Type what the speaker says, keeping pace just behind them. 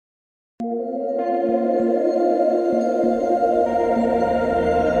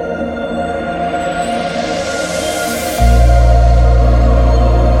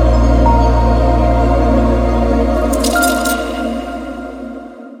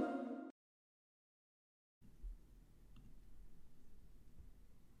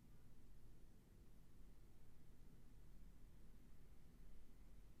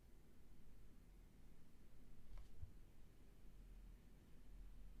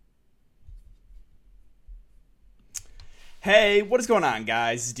Hey, what is going on,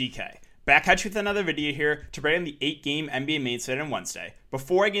 guys? It's DK. Back at you with another video here to break down the 8-game NBA main slate on Wednesday.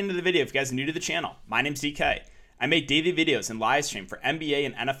 Before I get into the video, if you guys are new to the channel, my name's DK. I make daily videos and live stream for NBA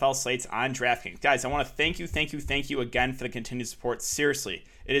and NFL slates on Draftkings. Guys, I want to thank you again for the continued support. Seriously,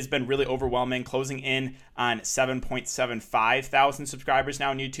 it has been really overwhelming, closing in on 7.75 thousand subscribers now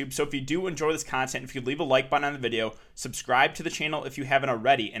on YouTube. So if you do enjoy this content, if you leave a like button on the video, subscribe to the channel if you haven't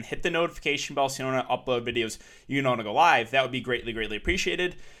already, and hit the notification bell so you don't want to upload videos you don't want to go live. That would be greatly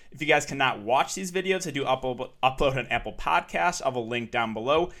appreciated. If you guys cannot watch these videos, I do upload an Apple Podcast. I'll have a link down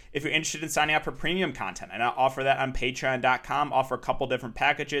below if you're interested in signing up for premium content. And I'll offer that on patreon.com. Offer a couple different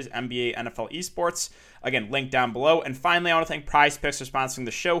packages, NBA, NFL, esports. Again, link down below. And finally, I want to thank Prize Picks for sponsoring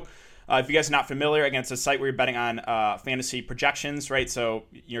the show. If you guys are not familiar, again, it's a site where you're betting on fantasy projections, right? So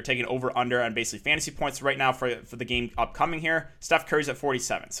you're taking over-under on basically fantasy points right now for the game upcoming here. Steph Curry's at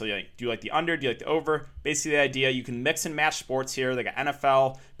 47. So do you like the under? Do you like the over? Basically, the idea, you can mix and match sports here. They got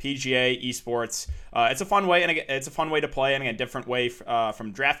NFL, PGA, esports. It's a fun way, and it's a fun way to play, and a different way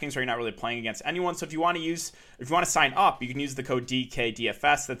from DraftKings, where you're not really playing against anyone. So if you want to sign up, you can use the code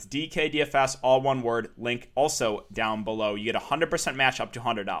DKDFS. That's DKDFS, all one word. Link also down below. You get a 100% match up to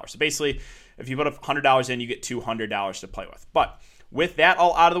 $100. So basically, if you put $100 in, you get $200 to play with. But with that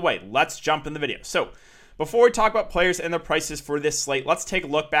all out of the way, let's jump in the video. So before we talk about players and their prices for this slate, let's take a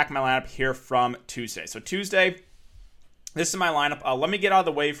look back at my lineup here from Tuesday. So Tuesday, this is my lineup. Let me get out of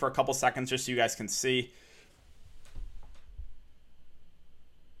the way for a couple seconds just so you guys can see.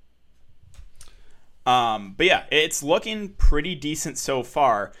 But yeah, it's looking pretty decent so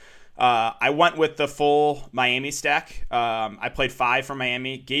far. I went with the full Miami stack. I played 5 for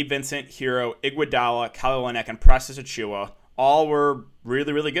Miami. Gabe Vincent, Hero, Iguodala, Kelly Olynyk, and Precious Achiuwa. All were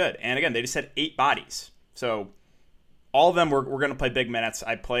really good. And again, they just had 8 bodies. So all of them were going to play big minutes.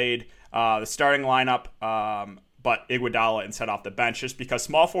 I played the starting lineup, but Iguodala instead off the bench just because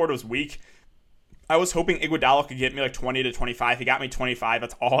small forward was weak. I was hoping Iguodala could get me like 20 to 25. He got me 25.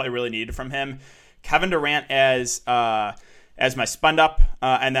 That's all I really needed from him. Kevin Durant as my spend up,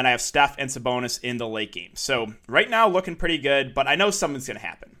 and then I have Steph and Sabonis in the late game. So right now looking pretty good, but I know something's going to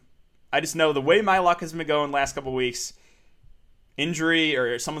happen. I just know the way my luck has been going the last couple of weeks, injury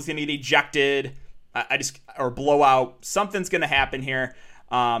or someone's going to get ejected, or blowout, something's going to happen here.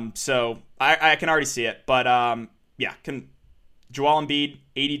 So I can already see it, but Joel Embiid,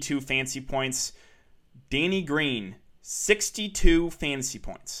 82 fantasy points. Danny Green, 62 fantasy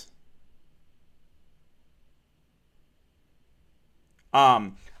points.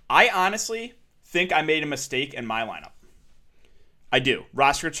 I honestly think I made a mistake in my lineup. I do.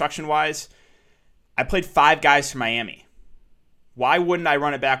 Roster construction-wise, I played 5 guys for Miami. Why wouldn't I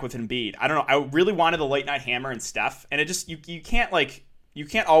run it back with Embiid? I don't know. I really wanted the late night hammer and Steph, and it just you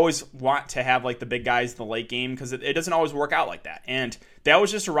can't always want to have like the big guys in the late game because it doesn't always work out like that. And that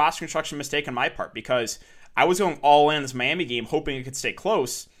was just a roster construction mistake on my part because I was going all in this Miami game hoping it could stay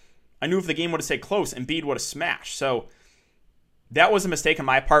close. I knew if the game would have stayed close, Embiid would have smashed. So that was a mistake on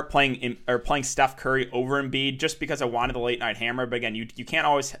my part playing Steph Curry over Embiid just because I wanted the late night hammer. But again, you can't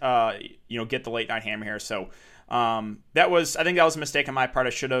always get the late night hammer here. So I think that was a mistake on my part. I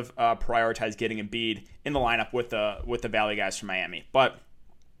should have prioritized getting Embiid in the lineup with the Valley guys from Miami. But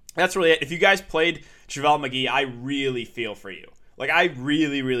that's really it. If you guys played JaVale McGee, I really feel for you. Like I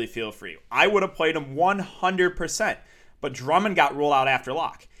really feel for you. I would have played him 100%, but Drummond got ruled out after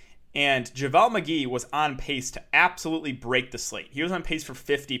lock. And JaVale McGee was on pace to absolutely break the slate. He was on pace for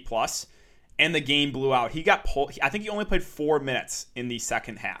 50+, and the game blew out. He got pulled. I think he only played 4 minutes in the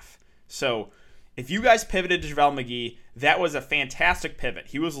second half. So if you guys pivoted to JaVale McGee, that was a fantastic pivot.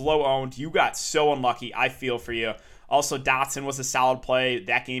 He was low-owned. You got so unlucky. I feel for you. Also, Dotson was a solid play.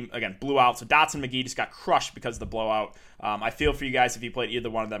 That game, again, blew out. So Dotson and McGee just got crushed because of the blowout. I feel for you guys if you played either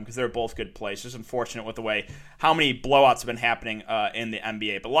one of them because they're both good plays. Just unfortunate with the way how many blowouts have been happening in the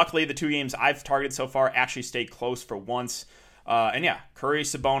NBA. But luckily, the 2 games I've targeted so far actually stayed close for once. Curry,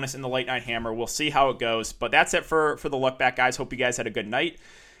 Sabonis, and the late night hammer. We'll see how it goes. But that's it for the look back, guys. Hope you guys had a good night.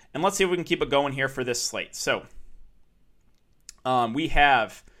 And let's see if we can keep it going here for this slate. So we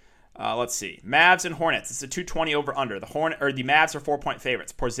have... let's see. Mavs and Hornets. It's a 220 over under. The Mavs are 4-point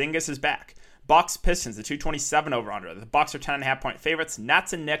favorites. Porzingis is back. Bucks Pistons, the 227 over under. The Bucks are 10.5 point favorites.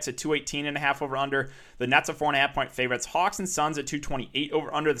 Nets and Knicks at 218.5 over under. The Nets are 4.5 point favorites. Hawks and Suns at 228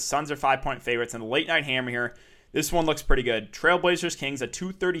 over under. The Suns are 5-point favorites. And the late night hammer here. This one looks pretty good. Trailblazers Kings at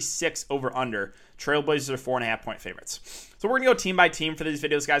 236 over under. Trailblazers are 4.5 point favorites. So we're gonna go team by team for these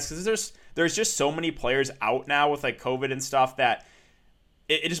videos, guys, because there's just so many players out now with like COVID and stuff that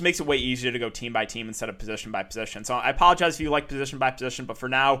it just makes it way easier to go team by team instead of position by position. So I apologize if you like position by position, but for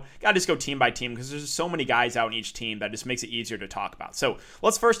now, gotta just go team by team because there's just so many guys out in each team that just makes it easier to talk about. So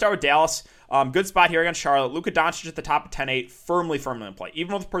let's first start with Dallas. Good spot here against Charlotte. Luka Doncic at the top of 10-8, firmly in play.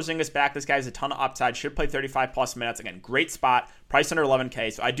 Even with Porzingis back, this guy has a ton of upside, should play 35-plus minutes. Again, great spot, price under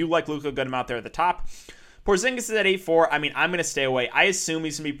 $11K, so I do like Luka a good amount there at the top. Porzingis is at 8-4. I mean, I'm going to stay away. I assume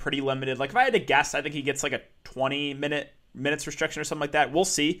he's going to be pretty limited. Like, if I had to guess, I think he gets like a 20-minutes restriction or something like that. We'll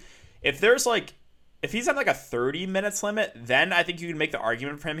see. If he's on like a 30 minutes limit, then I think you can make the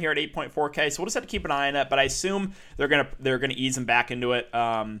argument for him here at 8.4K. So we'll just have to keep an eye on that. But I assume they're gonna ease him back into it.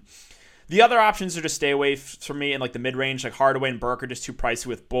 The other options are to stay away from me in like the mid-range, like Hardaway and Burke are just too pricey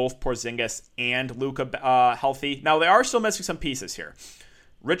with both Porzingis and Luka healthy. Now, they are still missing some pieces here.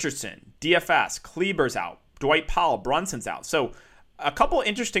 Richardson, DFS, Kleber's out, Dwight Powell, Brunson's out. So a couple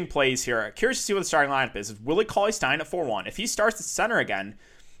interesting plays here. Curious to see what the starting lineup is. Willie Cauley-Stein at 4-1. If he starts at center again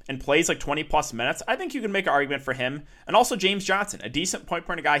and plays like 20-plus minutes, I think you can make an argument for him. And also James Johnson, a decent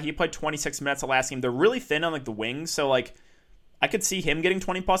point-per guy. He played 26 minutes the last game. They're really thin on like the wings, so like I could see him getting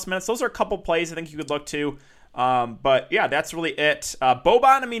 20-plus minutes. Those are a couple plays I think you could look to. But yeah, that's really it.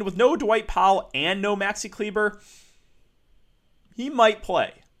 Boban, I mean, with no Dwight Powell and no Maxi Kleber, he might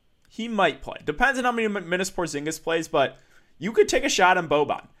play. Depends on how many minutes Porzingis plays, but you could take a shot on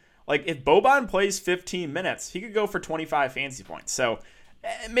Boban. Like, if Boban plays 15 minutes, he could go for 25 fantasy points. So,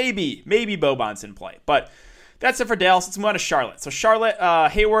 maybe Boban's in play. But that's it for Dallas. Let's move on to Charlotte. So, Charlotte,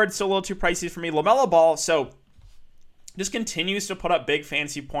 Hayward, still a little too pricey for me. LaMelo Ball, so just continues to put up big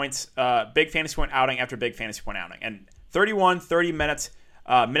fantasy points, big fantasy point outing after big fantasy point outing. And 30 minutes.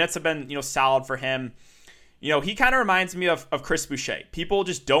 Minutes have been, solid for him. He kind of reminds me of Chris Boucher. People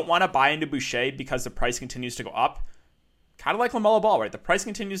just don't want to buy into Boucher because the price continues to go up. Kind of like LaMelo Ball, right? The price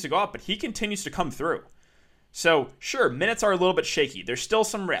continues to go up, but he continues to come through. So, sure, minutes are a little bit shaky. There's still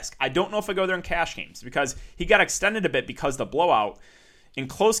some risk. I don't know if I go there in cash games because he got extended a bit because of the blowout. In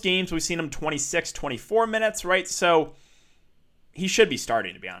close games, we've seen him 26, 24 minutes, right? So, he should be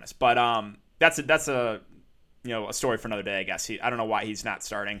starting, to be honest. But that's a story for another day, I guess. I don't know why he's not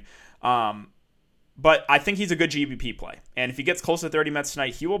starting. But I think he's a good GBP play. And if he gets close to 30 minutes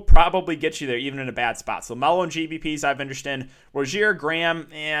tonight, he will probably get you there even in a bad spot. So Melo and GBPs I've interested in. Rozier, Graham,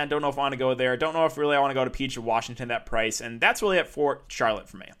 and don't know if I want to go there. Don't know if really I want to go to Peach or Washington that price. And that's really it for Charlotte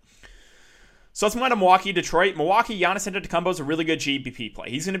for me. So let's move on to Milwaukee, Detroit. Milwaukee, Giannis Antetokounmpo is a really good GBP play.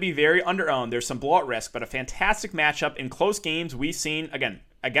 He's going to be very under-owned. There's some blowout risk, but a fantastic matchup. In close games, we've seen, again,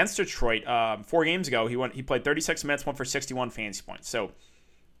 against Detroit 4 games ago, he played 36 minutes, went for 61 fantasy points. So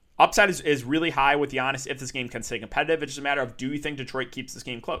upside is really high with Giannis if this game can stay competitive. It's just a matter of, do you think Detroit keeps this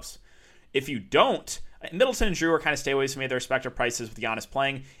game close? If you don't, Middleton and Drew are kind of stay away from me at their respective prices with Giannis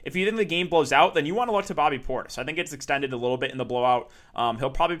playing. If you think the game blows out, then you want to look to Bobby Portis. I think it's extended a little bit in the blowout. He'll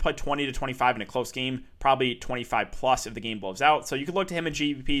probably play 20 to 25 in a close game, probably 25 plus if the game blows out. So you can look to him in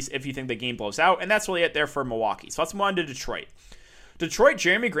GPPs if you think the game blows out, and that's really it there for Milwaukee. So let's move on to Detroit. Detroit,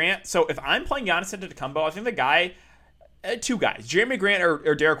 Jeremy Grant. So if I'm playing Giannis Antetokounmpo, I think the guy... two guys, Jeremy Grant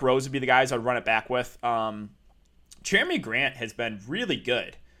or Derrick Rose would be the guys I'd run it back with. Jeremy Grant has been really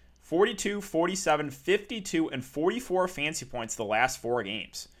good. 42, 47, 52, and 44 fantasy points the last 4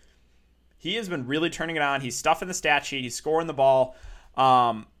 games. He has been really turning it on. He's stuffing the stat sheet. He's scoring the ball.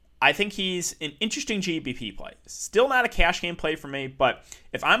 I think he's an interesting GBP play. Still not a cash game play for me, but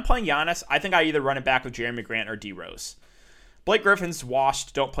if I'm playing Giannis, I think I either run it back with Jeremy Grant or D Rose. Blake Griffin's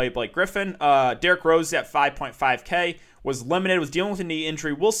washed. Don't play Blake Griffin. Derrick Rose at 5.5K. Was limited, was dealing with a knee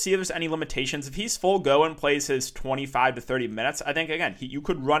injury. We'll see if there's any limitations. If he's full go and plays his 25 to 30 minutes, I think, again, you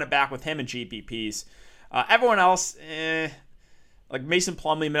could run it back with him in GPPs. Everyone else, like Mason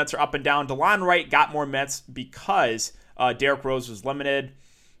Plumlee, minutes are up and down. DeLon Wright got more minutes because Derrick Rose was limited.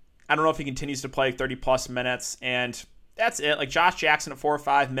 I don't know if he continues to play 30-plus minutes, and that's it. Like Josh Jackson at 4 or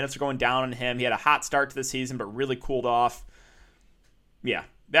 5, minutes are going down on him. He had a hot start to the season, but really cooled off. Yeah,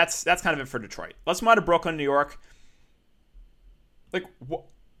 that's kind of it for Detroit. Let's move on to Brooklyn, New York. Like,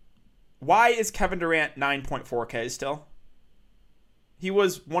 why is Kevin Durant 9.4K still? He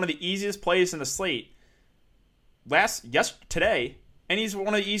was one of the easiest plays in the slate today, and he's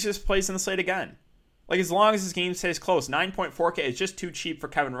one of the easiest plays in the slate again. Like, as long as his game stays close, 9.4K is just too cheap for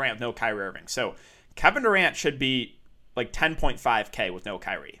Kevin Durant with no Kyrie Irving. So, Kevin Durant should be like 10.5K with no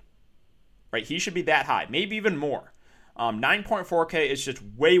Kyrie. Right? He should be that high, maybe even more. 9.4K is just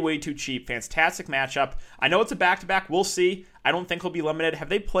way, way too cheap. Fantastic matchup. I know it's a back-to-back. We'll see. I don't think he'll be limited. Have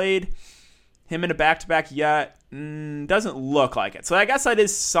they played him in a back-to-back yet? Doesn't look like it. So I guess that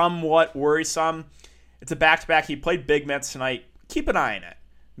is somewhat worrisome. It's a back-to-back. He played big minutes tonight. Keep an eye on it.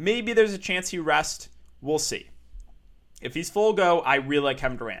 Maybe there's a chance he rests. We'll see. If he's full go, I really like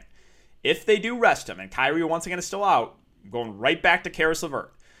Kevin Durant. If they do rest him, and Kyrie once again is still out, I'm going right back to Karis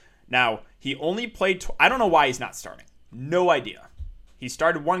LeVert. Now, he only played, I don't know why he's not starting. No idea. He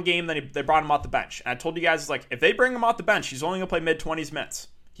started one game, then they brought him off the bench. And I told you guys, like, if they bring him off the bench, he's only going to play mid-20s minutes.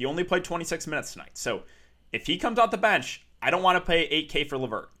 He only played 26 minutes tonight. So if he comes off the bench, I don't want to pay $8K for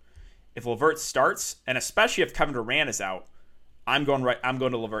LeVert. If LeVert starts, and especially if Kevin Durant is out, I'm going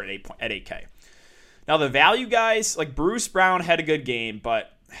to LeVert at 8K. Now, the value guys, like Bruce Brown had a good game,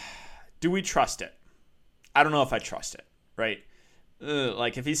 but do we trust it? I don't know if I trust it, right?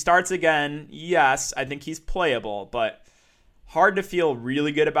 Like, if he starts again, yes, I think he's playable, but hard to feel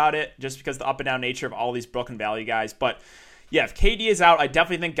really good about it just because of the up and down nature of all these broken value guys. But, yeah, if KD is out, I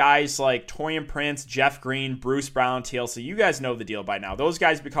definitely think guys like Taurean Prince, Jeff Green, Bruce Brown, TLC, you guys know the deal by now. Those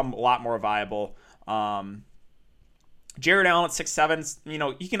guys become a lot more viable. Jared Allen at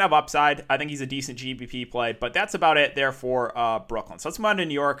 6'7", he can have upside. I think he's a decent GPP play, but that's about it there for Brooklyn. So let's move on to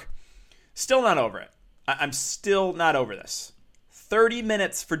New York. Still not over it. I'm still not over this. 30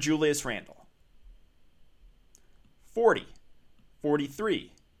 minutes for Julius Randle. 40,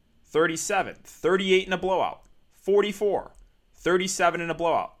 43, 37, 38 in a blowout, 44, 37 in a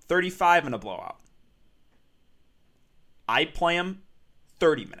blowout, 35 in a blowout. I play him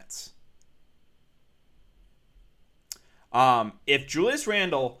 30 minutes. If Julius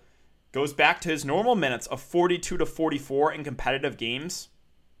Randle goes back to his normal minutes of 42 to 44 in competitive games,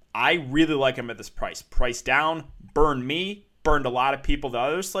 I really like him at this price. Price down, burned me, burned a lot of people the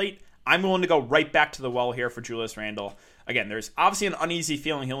other slate. I'm willing to go right back to the well here for Julius Randle. Again, there's obviously an uneasy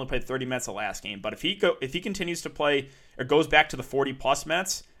feeling he only played 30 minutes the last game, but if he continues to play or goes back to the 40-plus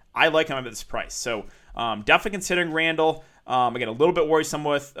minutes, I like him at this price. So definitely considering Randle. Again, a little bit worrisome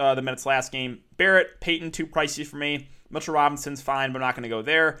with the minutes last game. Barrett, Peyton, too pricey for me. Mitchell Robinson's fine, but I'm not going to go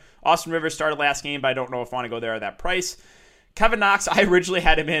there. Austin Rivers started last game, but I don't know if I want to go there at that price. Kevin Knox, I originally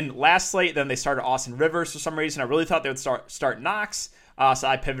had him in last slate. Then they started Austin Rivers for some reason. I really thought they would start Knox. So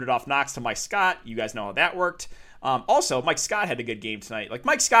I pivoted off Knox to Mike Scott. You guys know how that worked. Also, Mike Scott had a good game tonight. Like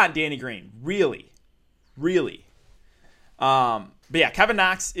Mike Scott and Danny Green. Really. But yeah, Kevin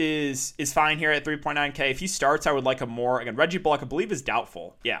Knox is fine here at 3.9K. If he starts, I would like him more. Again, Reggie Bullock, I believe, is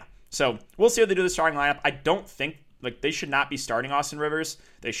doubtful. Yeah. So we'll see what they do with the starting lineup. I don't think they should not be starting Austin Rivers.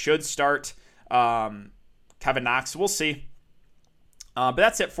 They should start Kevin Knox. We'll see. But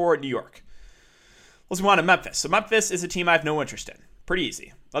that's it for New York. Let's move on to Memphis. So Memphis is a team I have no interest in. Pretty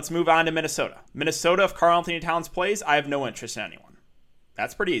easy. Let's move on to Minnesota. Minnesota, if Karl-Anthony Towns plays, I have no interest in anyone.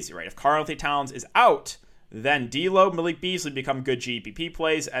 That's pretty easy, right? If Karl-Anthony Towns is out, then D'Lo, Malik Beasley become good GPP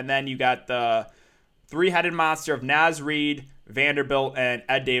plays, and then you got the three-headed monster of Naz Reid, Vanderbilt, and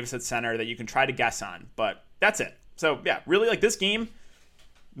Ed Davis at center that you can try to guess on. But that's it. So, yeah, really, like this game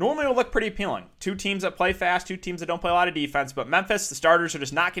normally will look pretty appealing. Two teams that play fast, two teams that don't play a lot of defense. But Memphis, the starters are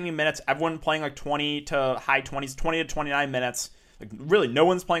just not getting minutes. Everyone playing like 20 to high 20s, 20 to 29 minutes. Like really, no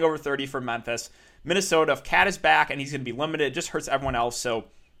one's playing over 30 for Memphis. Minnesota, if Cat is back and he's going to be limited, it just hurts everyone else. So,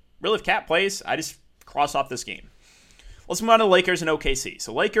 really, if Cat plays, I just cross off this game. Let's move on to Lakers and OKC.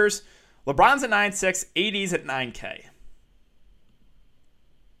 So, Lakers, LeBron's at 9.6, AD's at 9K.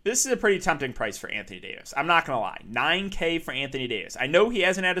 This is a pretty tempting price for Anthony Davis. I'm not going to lie. 9K for Anthony Davis. I know he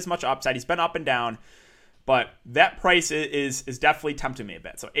hasn't had as much upside. He's been up and down. But that price is definitely tempting me a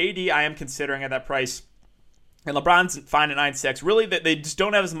bit. So AD I am considering at that price. And LeBron's fine at 9.6. Really, they just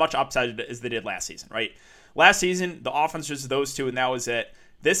don't have as much upside as they did last season, right? Last season, the offense was those two, and that was it.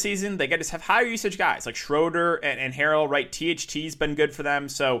 This season, they just have higher usage guys like Schroeder and Harrell, right? THT's been good for them.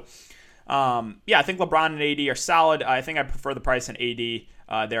 So, yeah, I think LeBron and AD are solid. I think I prefer the price in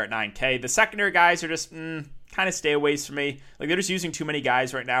AD there at 9K. The secondary guys are just kind of stay away from me. Like, they're just using too many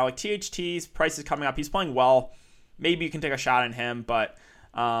guys right now. Like, THT's price is coming up. He's playing well. Maybe you can take a shot on him, but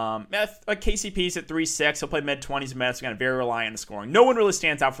like KCP's at 3.6. He'll play mid-20s minutes. Again, very reliant on scoring. No one really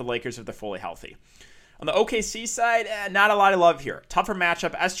stands out for the Lakers if they're fully healthy. On the OKC side, not a lot of love here. Tougher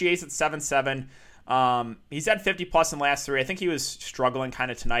matchup. SGA's at 7.7. He's had 50-plus in the last three. I think he was struggling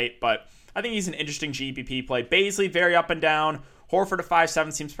kind of tonight, but I think he's an interesting GPP play. Baisley, very up and down. Horford at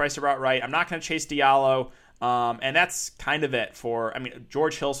 5.7 seems priced about right. I'm not going to chase Diallo, and that's kind of it for,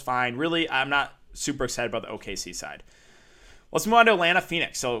 George Hill's fine. Really, I'm not super excited about the OKC side. Let's move on to Atlanta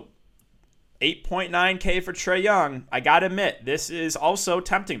Phoenix. So 8.9K for Trae Young. I got to admit, this is also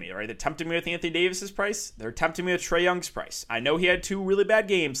tempting me, right? They're tempting me with Anthony Davis's price. They're tempting me with Trae Young's price. I know he had two really bad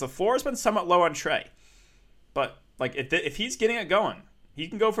games. The floor has been somewhat low on Trae. But like if he's getting it going, he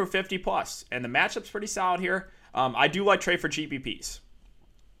can go for 50+. And the matchup's pretty solid here. I do like Trae for GPPs.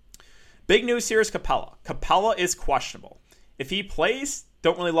 Big news here is Capella. Capella is questionable. If he plays,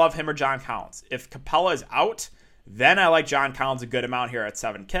 don't really love him or John Collins. If Capella is out, Then I like John Collins a good amount here at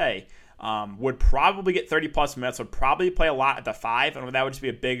 7K. Would probably get 30-plus minutes, would probably play a lot at the 5, and that would just be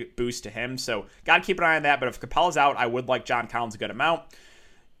a big boost to him. So got to keep an eye on that. But if Capella's out, I would like John Collins a good amount.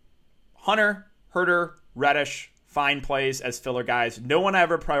 Hunter, Herter, Reddish, fine plays as filler guys. No one I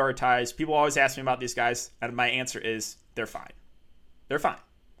ever prioritized. People always ask me about these guys, and my answer is they're fine. They're fine.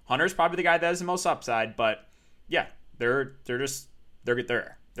 Hunter's probably the guy that has the most upside, but yeah, they're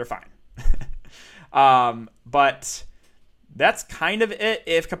fine. But that's kind of it.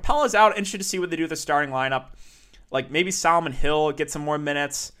 If Capella's out, interested to see what they do with the starting lineup. Like maybe Solomon Hill get some more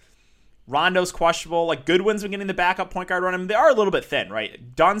minutes. Rondo's questionable. Like Goodwin's been getting the backup point guard run. I mean, they are a little bit thin,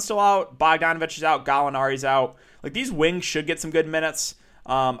 right? Dunn's still out. Bogdanovich is out. Gallinari's out. Like these wings should get some good minutes.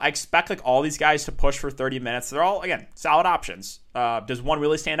 I expect like all these guys to push for 30 minutes. They're all, again, solid options. Does one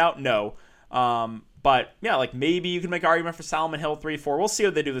really stand out? No. But yeah, like maybe you can make an argument for Solomon Hill 3-4. We'll see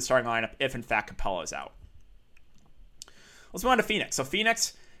what they do with the starting lineup if in fact Capella is out. Let's move on to Phoenix. So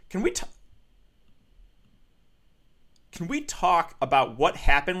Phoenix, can we talk about what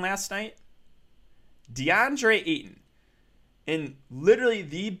happened last night? DeAndre Ayton, in literally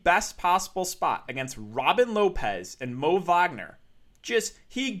the best possible spot against Robin Lopez and Mo Wagner,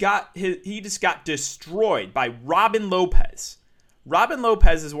 he just got destroyed by Robin Lopez. Robin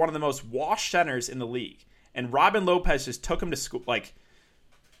Lopez is one of the most washed centers in the league, and Robin Lopez just took him to school. Like,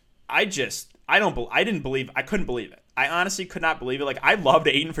 I couldn't believe it. I honestly could not believe it. Like, I loved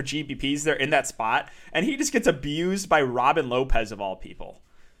Ayton for GPPs there in that spot, and he just gets abused by Robin Lopez of all people.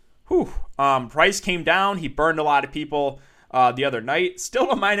 Whew. Price came down. He burned a lot of people the other night. Still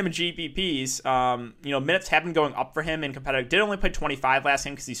don't mind him in GPPs. Minutes have been going up for him in competitive. Did only play 25 last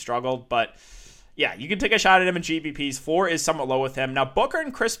game because he struggled, but yeah, you can take a shot at him in GPPs. Floor is somewhat low with him. Now, Booker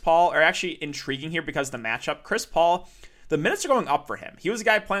and Chris Paul are actually intriguing here because of the matchup. Chris Paul, the minutes are going up for him. He was a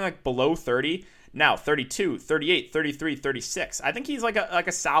guy playing like below 30. Now, 32, 38, 33, 36. I think he's like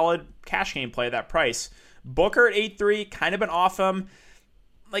a solid cash game play at that price. Booker at 8-3, kind of been off him.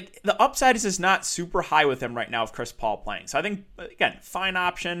 Like, the upside is just not super high with him right now with Chris Paul playing. So I think, again, fine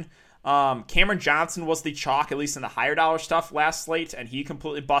option. Cameron Johnson was the chalk, at least in the higher dollar stuff last slate, and he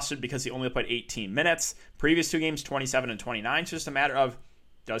completely busted because he only played 18 minutes. Previous two games, 27 and 29. It's just a matter of,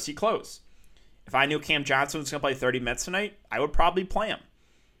 does he close? If I knew Cam Johnson was going to play 30 minutes tonight, I would probably play him.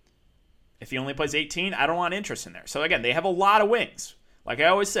 If he only plays 18, I don't want interest in there. So again, they have a lot of wings. Like I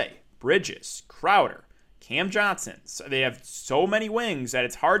always say, Bridges, Crowder, Cam Johnson. So they have so many wings that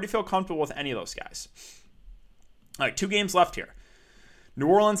it's hard to feel comfortable with any of those guys. All right, 2 games left here. New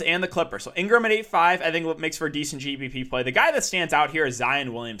Orleans and the Clippers. So Ingram at 8.5, I think makes for a decent GPP play. The guy that stands out here is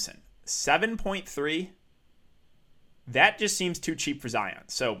Zion Williamson. 7.3. That just seems too cheap for Zion.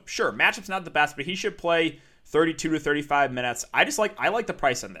 So sure, matchup's not the best, but he should play 32 to 35 minutes. I like the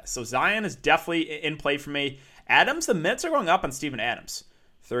price on this. So Zion is definitely in play for me. Adams, the minutes are going up on Steven Adams.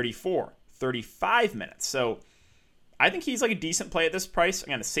 34, 35 minutes. So I think he's like a decent play at this price.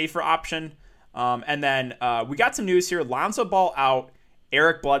 Again, a safer option. And then we got some news here. Lonzo Ball out.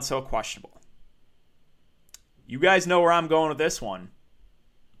 Eric Bledsoe questionable. You guys know where I'm going with this one.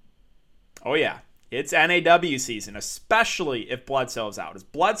 Oh yeah. It's NAW season, especially if Bledsoe's out. If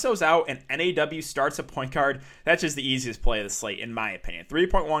Bledsoe's out and NAW starts a point guard, that's just the easiest play of the slate, in my opinion.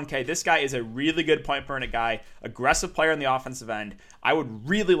 3.1K, this guy is a really good point per minute guy, aggressive player on the offensive end. I would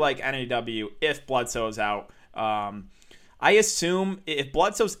really like NAW if Bledsoe's out. I assume if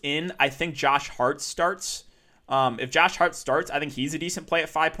Bledsoe's in, I think Josh Hart starts. If Josh Hart starts, I think he's a decent play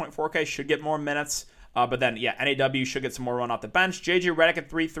at 5.4K, should get more minutes. But then, yeah, NAW should get some more run off the bench. JJ Redick at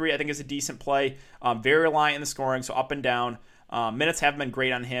 3.3, I think is a decent play. Very reliant in the scoring, so up and down. Minutes haven't been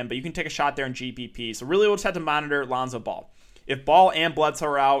great on him, but you can take a shot there in GPP. So really we'll just have to monitor Lonzo Ball. If Ball and Bledsoe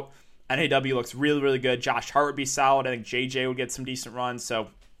are out, NAW looks really, really good. Josh Hart would be solid. I think JJ would get some decent runs. So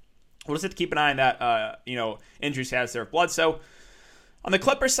we'll just have to keep an eye on that, injury status there of Bledsoe. On the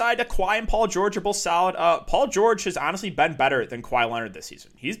Clippers side, Kawhi and Paul George are both solid. Paul George has honestly been better than Kawhi Leonard this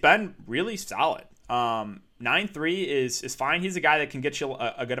season. He's been really solid. 9.3 is fine. He's a guy that can get you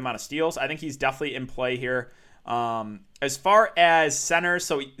a good amount of steals. I think he's definitely in play here. As far as centers,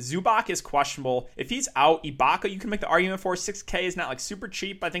 so Zubac is questionable. If he's out, Ibaka, you can make the argument for 6K is not like super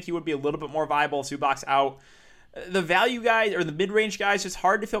cheap. I think he would be a little bit more viable if Zubac's out. The value guys or the mid-range guys, it's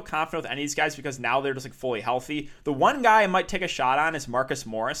hard to feel confident with any of these guys because now they're just like fully healthy. The one guy I might take a shot on is Marcus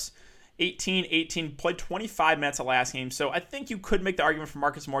Morris. 18, played 25 minutes the last game. So I think you could make the argument for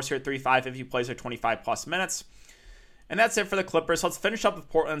Marcus Morris here at 3.5 if he plays like 25 plus minutes. And that's it for the Clippers. So let's finish up with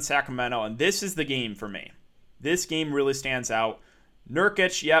Portland and Sacramento. And this is the game for me. This game really stands out.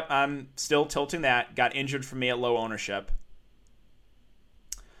 Nurkic, yep, I'm still tilting that. Got injured for me at low ownership.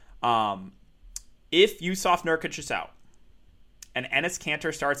 If Yusuf Nurkic is out and Enes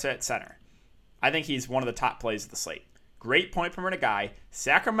Kanter starts at center, I think he's one of the top plays of the slate. Great point per minute guy.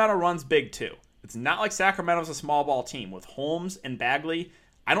 Sacramento runs big too. It's not like Sacramento's a small ball team. With Holmes and Bagley,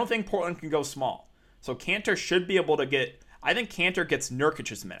 I don't think Portland can go small. So Kanter should be able to get, I think Kanter gets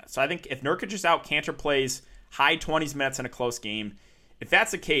Nurkic's minutes. So I think if Nurkic is out, Kanter plays high 20s minutes in a close game. If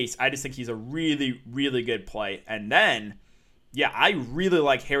that's the case, I just think he's a really, really good play. And then, yeah, I really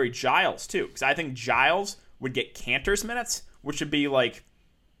like Harry Giles too, because I think Giles would get Kanter's minutes, which would be like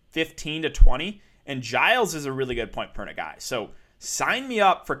 15 to 20. And Giles is a really good point per minute guy. So sign me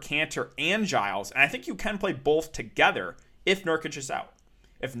up for Kanter and Giles. And I think you can play both together if Nurkic is out.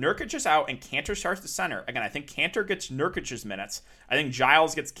 If Nurkic is out and Kanter starts the center, again, I think Kanter gets Nurkic's minutes. I think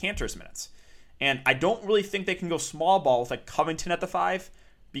Giles gets Kanter's minutes. And I don't really think they can go small ball with like Covington at the 5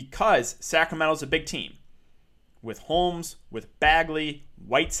 because Sacramento's a big team with Holmes, with Bagley,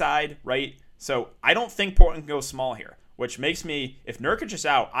 Whiteside, right? So I don't think Portland can go small here, which makes me, if Nurkic is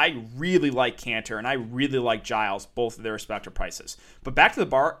out, I really like Kanter and I really like Giles, both of their respective prices. But back to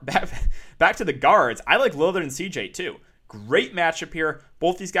the guards, I like Lillard and CJ too. Great matchup here.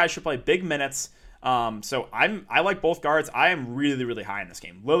 Both these guys should play big minutes. So I like both guards. I am really, really high in this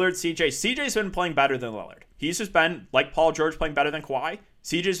game. Lillard, CJ. CJ's been playing better than Lillard. He's just been, like Paul George, playing better than Kawhi.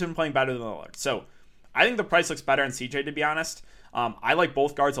 CJ's been playing better than Lillard. So I think the price looks better in CJ, to be honest. I like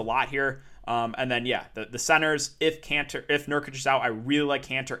both guards a lot here. And then, yeah, the centers, if Nurkic is out, I really like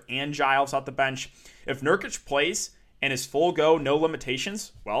Kanter and Giles off the bench. If Nurkic plays and is full go, no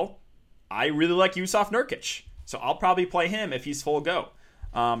limitations, well, I really like Yusuf Nurkic. So I'll probably play him if he's full go.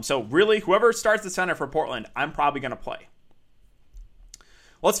 So really, whoever starts the center for Portland, I'm probably going to play.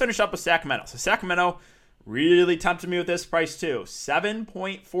 Let's finish up with Sacramento. So Sacramento really tempted me with this price too.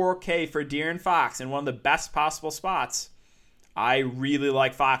 7.4K for De'Aaron Fox in one of the best possible spots. I really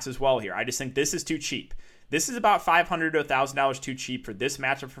like Fox as well here. I just think this is too cheap. This is about $500 to $1,000 too cheap for this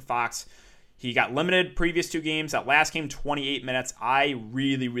matchup for Fox. He got limited previous 2 games. That last game, 28 minutes. I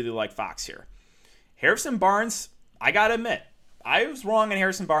really, really like Fox here. Harrison Barnes, I got to admit, I was wrong on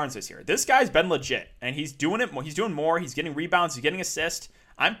Harrison Barnes this year. This guy's been legit, and he's doing it. He's doing more. He's getting rebounds. He's getting assists.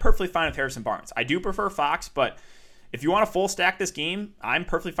 I'm perfectly fine with Harrison Barnes. I do prefer Fox, but if you want to full stack this game, I'm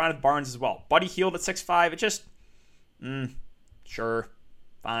perfectly fine with Barnes as well. Buddy Hield at 6'5", it just, sure,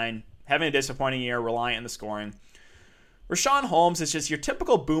 fine. Having a disappointing year, reliant on the scoring. Richaun Holmes is just your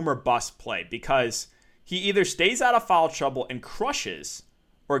typical boomer bust play because he either stays out of foul trouble and crushes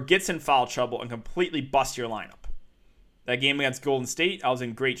or gets in foul trouble and completely busts your lineup. That game against Golden State, I was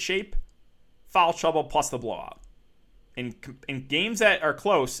in great shape. Foul trouble plus the blowout. In games that are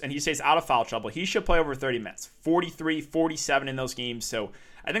close and he stays out of foul trouble, he should play over 30 minutes. 43, 47 in those games. So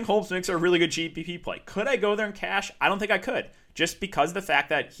I think Holmes makes a really good GPP play. Could I go there and cash? I don't think I could, just because of the fact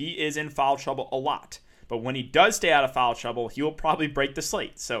that he is in foul trouble a lot. But when he does stay out of foul trouble, he will probably break the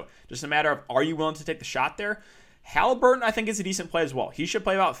slate. So just a matter of, are you willing to take the shot there? Halliburton, I think, is a decent play as well. He should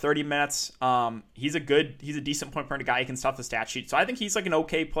play about 30 minutes. He's a decent point per minute guy. He can stuff the stat sheet. So I think he's like an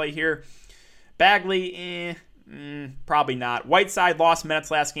okay play here. Bagley, probably not. Whiteside lost minutes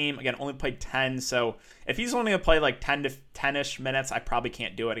last game. Again, only played 10. So if he's only going to play like 10 to 10-ish minutes, I probably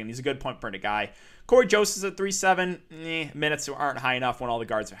can't do it. And he's a good point per minute guy. Corey Joseph's at 3.7. Minutes aren't high enough when all the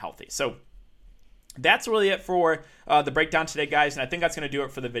guards are healthy. So that's really it for the breakdown today, guys, and I think that's going to do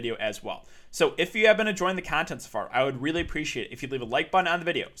it for the video as well. So if you have been enjoying the content so far, I would really appreciate it if you'd leave a like button on the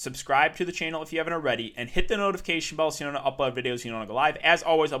video, subscribe to the channel if you haven't already, and hit the notification bell so you don't upload videos you don't want to go live. As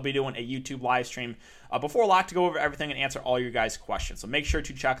always, I'll be doing a YouTube live stream before lock to go over everything and answer all your guys' questions. So make sure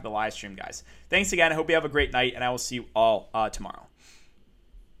to check the live stream, guys. Thanks again. I hope you have a great night, and I will see you all tomorrow.